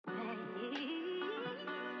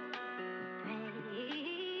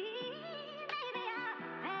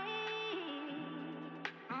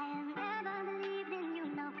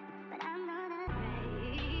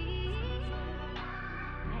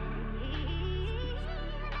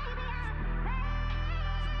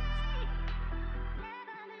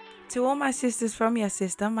To all my sisters from your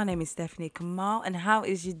sister, my name is Stephanie Kamal, and how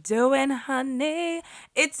is you doing, honey?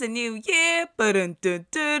 It's a new year, but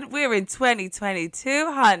we're in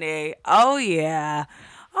 2022, honey. Oh yeah.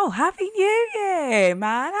 Oh, happy New Year,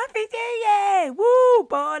 man! Happy New Year! Woo,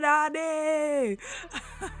 bon année!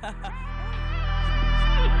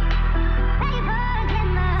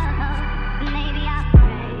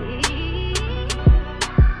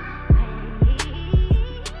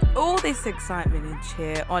 All this excitement and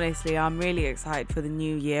cheer, honestly, I'm really excited for the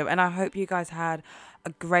new year, and I hope you guys had a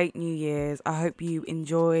great New Year's. I hope you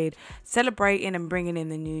enjoyed celebrating and bringing in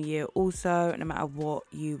the new year also, no matter what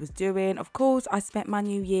you was doing. Of course, I spent my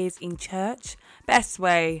New Year's in church, best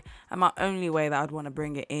way and my only way that I'd want to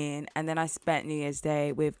bring it in. And then I spent New Year's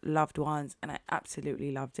Day with loved ones, and I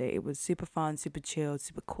absolutely loved it. It was super fun, super chilled,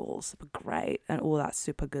 super cool, super great, and all that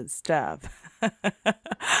super good stuff.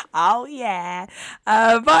 Oh yeah.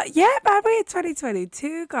 But yeah, man, we're in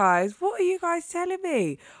 2022, guys. What are you guys telling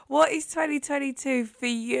me? What is 2022 for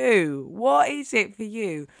you? What is it for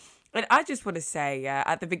you? And I just want to say, yeah,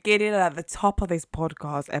 at the beginning and at the top of this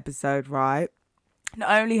podcast episode, right? Not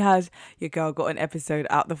only has your girl got an episode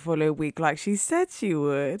out the following week like she said she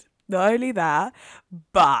would, not only that,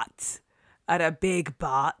 but, and a big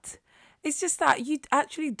but, it's just that you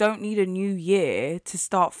actually don't need a new year to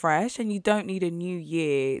start fresh, and you don't need a new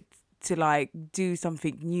year to like do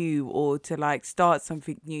something new or to like start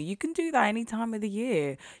something new. You can do that any time of the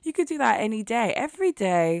year. You could do that any day. Every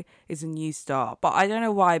day is a new start. But I don't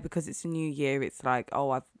know why, because it's a new year, it's like,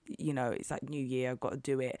 oh, it's like new year, I've got to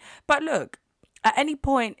do it. But look, at any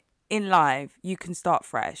point in life, you can start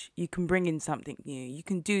fresh. You can bring in something new. You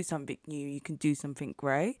can do something new. You can do something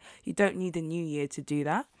great. You don't need a new year to do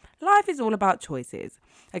that. Life is all about choices.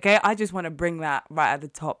 Okay, I just want to bring that right at the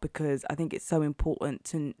top because I think it's so important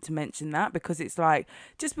to mention that, because it's like,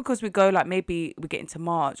 just because we go like maybe we get into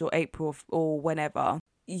March or April or whenever,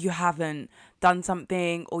 you haven't done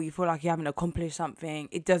something or you feel like you haven't accomplished something,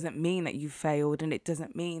 it doesn't mean that you failed, and it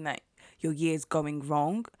doesn't mean that your year's going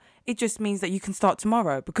wrong. It just means that you can start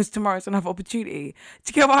tomorrow, because tomorrow's another opportunity. Do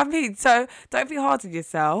you get what I mean? So don't be hard on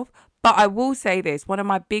yourself. But I will say this, one of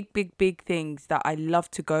my big things that I love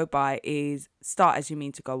to go by is start as you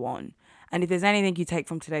mean to go on. And if there's anything you take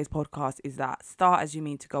from today's podcast, is that start as you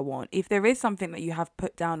mean to go on. If there is something that you have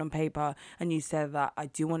put down on paper and you said that I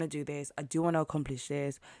do want to do this, I do want to accomplish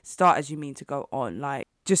this, start as you mean to go on. Like,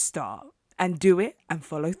 just start and do it and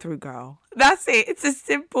follow through, girl. That's it. It's as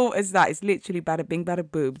simple as that. It's literally bada bing, bada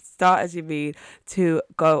boom. Start as you mean to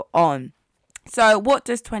go on. So what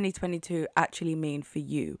does 2022 actually mean for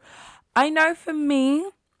you? I know for me,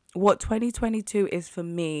 what 2022 is for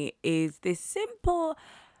me is this simple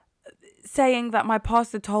saying that my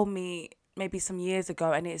pastor told me maybe some years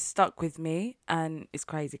ago, and it stuck with me. And it's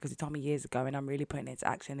crazy because he told me years ago and I'm really putting it into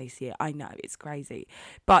action this year. I know, it's crazy.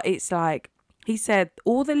 But it's like, he said,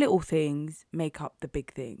 all the little things make up the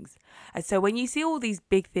big things. And so when you see all these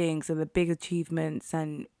big things and the big achievements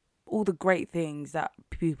and all the great things that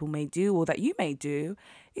people may do or that you may do,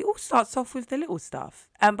 it all starts off with the little stuff.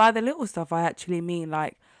 And by the little stuff, I actually mean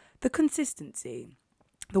like the consistency,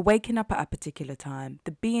 the waking up at a particular time,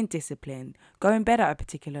 the being disciplined, going bed at a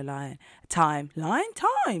particular time,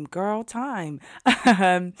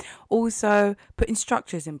 also putting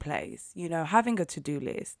structures in place, having a to-do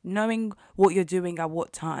list, knowing what you're doing at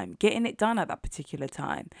what time, getting it done at that particular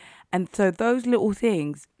time. And so those little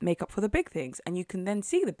things make up for the big things, and you can then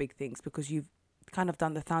see the big things because you've kind of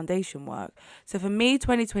done the foundation work. So for me,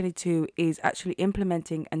 2022 is actually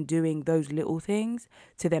implementing and doing those little things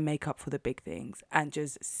to then make up for the big things, and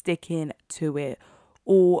just sticking to it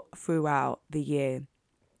all throughout the year.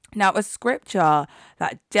 Now, a scripture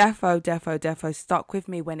that defo stuck with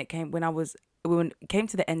me when it came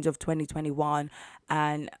to the end of 2021,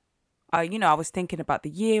 and I was thinking about the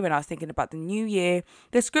year and I was thinking about the new year.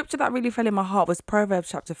 The scripture that really fell in my heart was Proverbs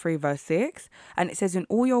chapter 3, verse 6. And it says, in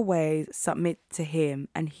all your ways, submit to him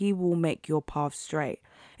and he will make your path straight.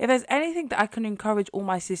 If there's anything that I can encourage all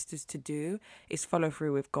my sisters to do, is follow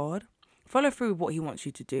through with God. Follow through with what he wants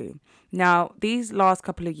you to do. Now, these last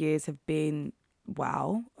couple of years have been,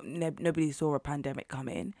 wow, nobody saw a pandemic come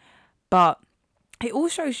in. But it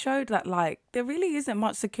also showed that like there really isn't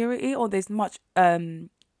much security, or there's much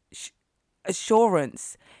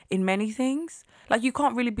assurance in many things. Like, you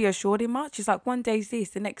can't really be assured in much. It's like one day's this,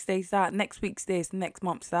 the next day's that, next week's this, next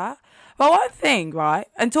month's that. But one thing, right,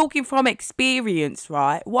 and talking from experience,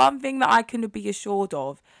 right, one thing that I can be assured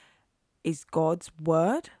of is God's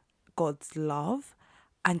word, God's love,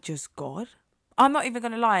 and just God. I'm not even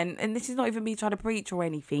going to lie, and this is not even me trying to preach or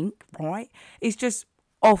anything, right? It's just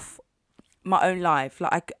off my own life.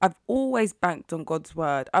 Like I've always banked on God's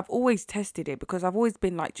word. I've always tested it because I've always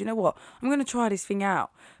been like, do you know what? I'm going to try this thing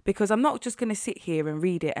out because I'm not just going to sit here and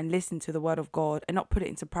read it and listen to the word of God and not put it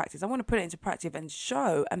into practice. I want to put it into practice and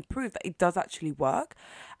show and prove that it does actually work.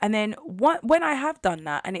 And then when I have done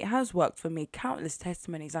that and it has worked for me, countless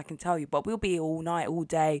testimonies I can tell you, but we'll be here all night, all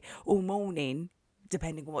day, all morning,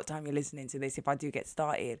 depending on what time you're listening to this, if I do get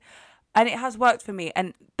started. And it has worked for me.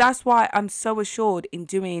 And that's why I'm so assured in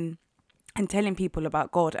doing and telling people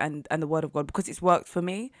about God and the word of God, because it's worked for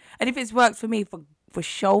me. And if it's worked for me, for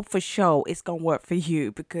sure, it's going to work for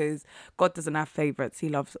you, because God doesn't have favorites. He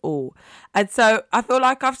loves all. And so I feel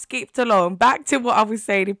like I've skipped along back to what I was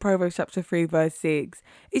saying in Proverbs chapter 3, verse 6.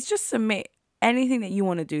 It's just submit anything that you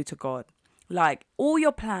want to do to God. Like all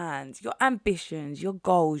your plans, your ambitions, your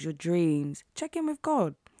goals, your dreams, check in with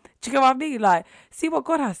God. Do you get what I mean? Like, see what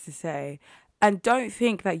God has to say. And don't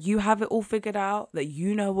think that you have it all figured out, that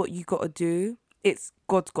you know what you got to do. It's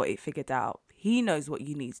God's got it figured out. He knows what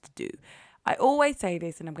you need to do. I always say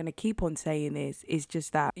this, and I'm going to keep on saying this, is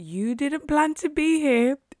just that you didn't plan to be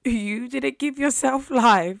here. You didn't give yourself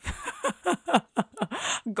life.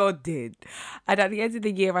 God did. And at the end of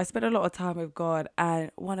the year, I spent a lot of time with God.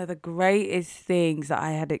 And one of the greatest things that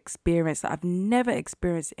I had experienced, that I've never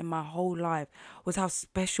experienced in my whole life, was how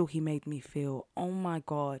special He made me feel. Oh my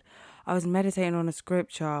God. I was meditating on a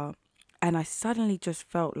scripture and I suddenly just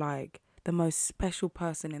felt like the most special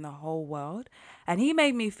person in the whole world. And He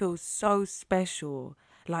made me feel so special,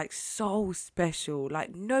 like so special,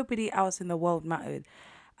 like nobody else in the world mattered.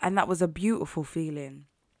 And that was a beautiful feeling.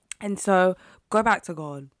 And so go back to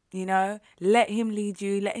God, let Him lead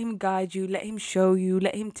you, let Him guide you, let Him show you,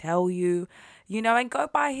 let Him tell you, and go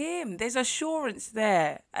by Him. There's assurance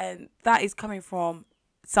there. And that is coming from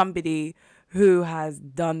somebody who has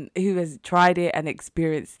tried it and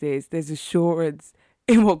experienced this. There's assurance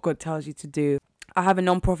in what God tells you to do. I have a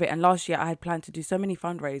non-profit, and last year I had planned to do so many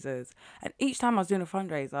fundraisers. And each time I was doing a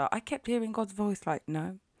fundraiser, I kept hearing God's voice like,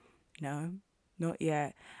 no, not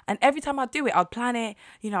yet. And every time I do it, I'll plan it.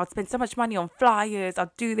 I'd spend so much money on flyers.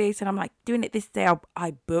 I'll do this. And I'm like, doing it this day.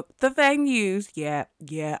 I booked the venues. Yeah,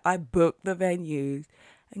 I booked the venues.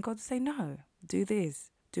 And God would say, no, do this.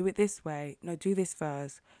 Do it this way. No, do this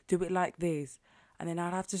first. Do it like this. And then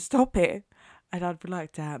I'd have to stop it. And I'd be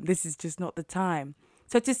like, damn, this is just not the time.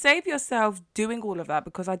 So to save yourself doing all of that,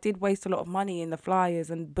 because I did waste a lot of money in the flyers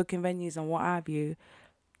and booking venues and what have you,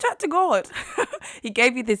 chat to God. He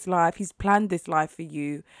gave you this life. He's planned this life for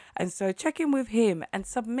you. And so check in with Him and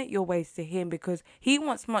submit your ways to Him, because He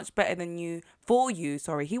wants much better He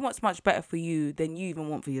wants much better for you than you even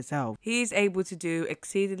want for yourself. He is able to do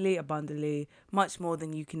exceedingly abundantly, much more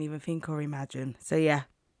than you can even think or imagine. So yeah,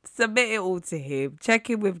 submit it all to Him. Check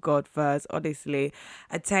in with God first, honestly,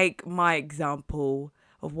 and take my example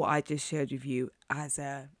of what I just shared with you as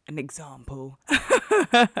an example.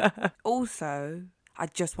 Also, I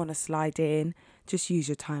just want to slide in. Just use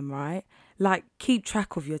your time right. Like, keep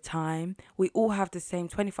track of your time. We all have the same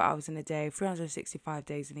 24 hours in a day, 365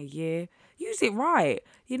 days in a year. Use it right.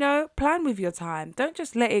 Plan with your time. Don't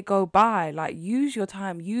just let it go by. Like, use your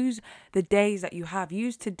time. Use the days that you have.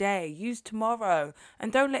 Use today. Use tomorrow.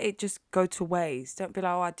 And don't let it just go to waste. Don't be like,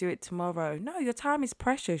 I'll do it tomorrow. No, your time is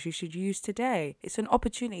precious. You should use today. It's an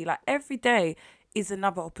opportunity. Like, every day is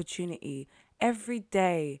another opportunity. Every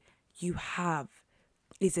day you have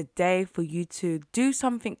is a day for you to do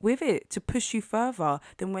something with it, to push you further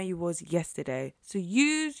than where you was yesterday. So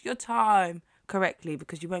use your time correctly,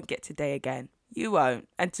 because you won't get today again. You won't.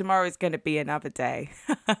 And tomorrow is going to be another day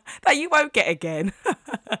that you won't get again.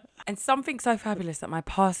 And something so fabulous that my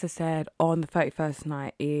pastor said on the 31st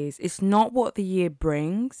night is, it's not what the year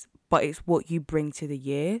brings, but it's what you bring to the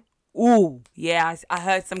year. Ooh, yeah, I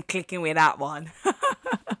heard some clicking with that one.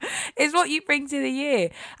 It's what you bring to the year.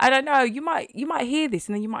 I don't know, you might hear this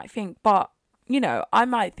and then you might think, but I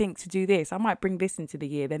might think to do this. I might bring this into the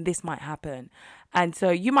year, then this might happen. And so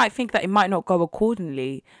you might think that it might not go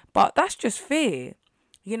accordingly, but that's just fear,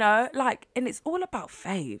 and it's all about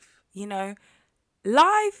faith,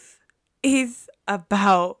 Life is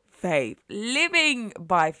about faith, living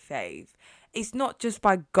by faith. It's not just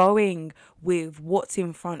by going with what's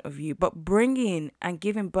in front of you, but bringing and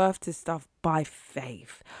giving birth to stuff by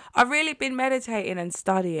faith. I've really been meditating and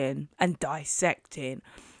studying and dissecting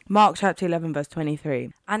Mark chapter 11, verse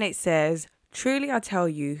 23. And it says, truly I tell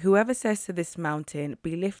you, whoever says to this mountain,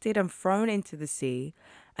 be lifted and thrown into the sea,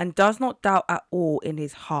 and does not doubt at all in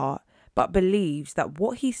his heart, but believes that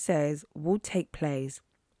what he says will take place,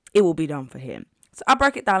 it will be done for him. So I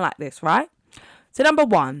break it down like this, right? So number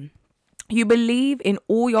one, you believe in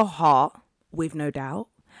all your heart with no doubt.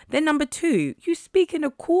 Then number 2, you speak in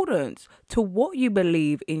accordance to what you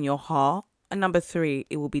believe in your heart. And number 3,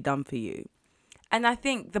 it will be done for you. And I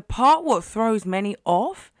think the part what throws many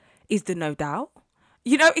off is the no doubt.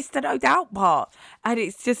 It's the no doubt part. And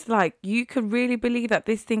it's just like, you can really believe that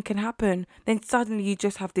this thing can happen. Then suddenly you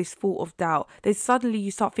just have this thought of doubt. Then suddenly you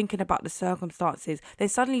start thinking about the circumstances. Then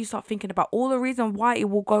suddenly you start thinking about all the reasons why it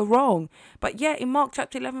will go wrong. But yeah, in Mark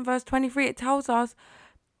chapter 11, verse 23, it tells us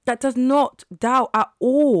that does not doubt at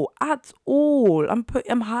all. At all. I'm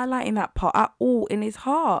highlighting that part, at all, in his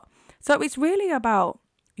heart. So it's really about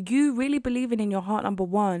you really believing in your heart, number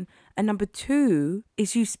 1. And number 2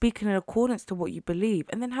 is you speaking in accordance to what you believe,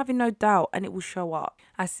 and then having no doubt, and it will show up.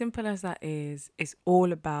 As simple as that is, it's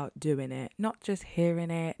all about doing it, not just hearing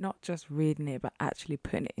it, not just reading it, but actually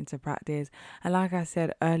putting it into practice. And like I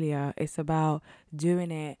said earlier, it's about doing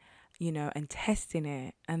it, and testing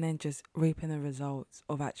it, and then just reaping the results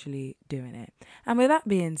of actually doing it. And with that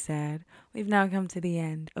being said, we've now come to the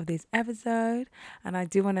end of this episode. And I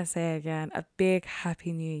do want to say again, a big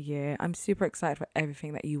happy new year. I'm super excited for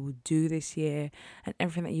everything that you will do this year and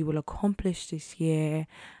everything that you will accomplish this year.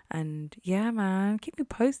 And yeah, man, keep me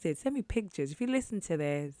posted. Send me pictures. If you listen to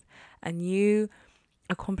this and you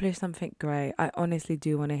accomplish something great, I honestly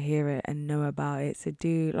do want to hear it and know about it. So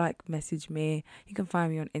do message me. You can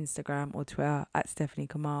find me on Instagram or Twitter at Stephanie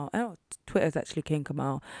Kamal. Oh, Twitter's actually King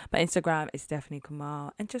Kamal, but Instagram is Stephanie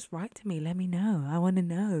Kamal. And just write to me. Let me know. I want to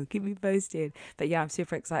know. Keep me posted. But yeah, I'm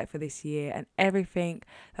super excited for this year and everything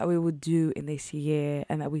that we will do in this year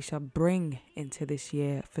and that we shall bring into this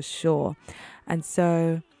year for sure. And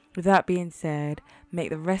so, with that being said, make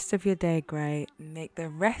the rest of your day great. Make the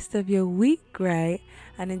rest of your week great.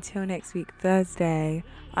 And until next week, Thursday,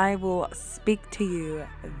 I will speak to you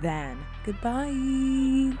then.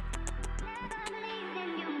 Goodbye.